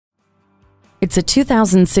It's a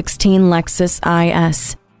 2016 Lexus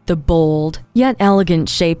IS. The bold, yet elegant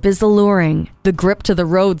shape is alluring, the grip to the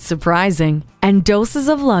road surprising, and doses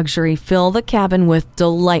of luxury fill the cabin with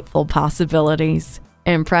delightful possibilities.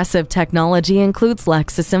 Impressive technology includes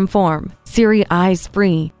Lexus Inform, Siri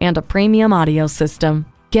Eyes-Free, and a premium audio system.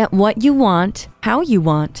 Get what you want, how you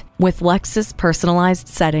want, with Lexus personalized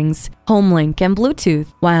settings, HomeLink, and Bluetooth,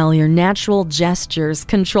 while your natural gestures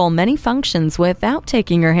control many functions without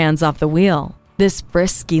taking your hands off the wheel. This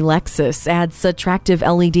frisky Lexus adds attractive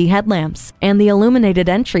LED headlamps and the illuminated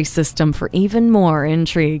entry system for even more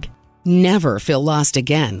intrigue. Never feel lost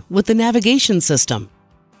again with the navigation system.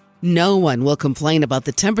 No one will complain about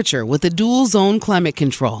the temperature with the dual-zone climate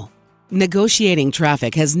control. Negotiating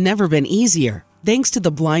traffic has never been easier thanks to the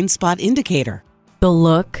blind spot indicator. The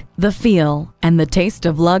look, the feel, and the taste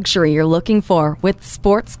of luxury you're looking for with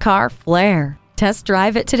sports car flair. Test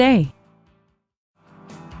drive it today.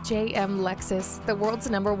 JM Lexus, the world's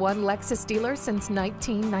 #1 Lexus dealer since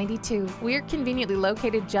 1992. We're conveniently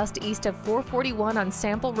located just east of 441 on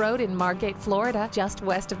Sample Road in Margate, Florida, just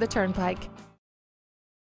west of the Turnpike.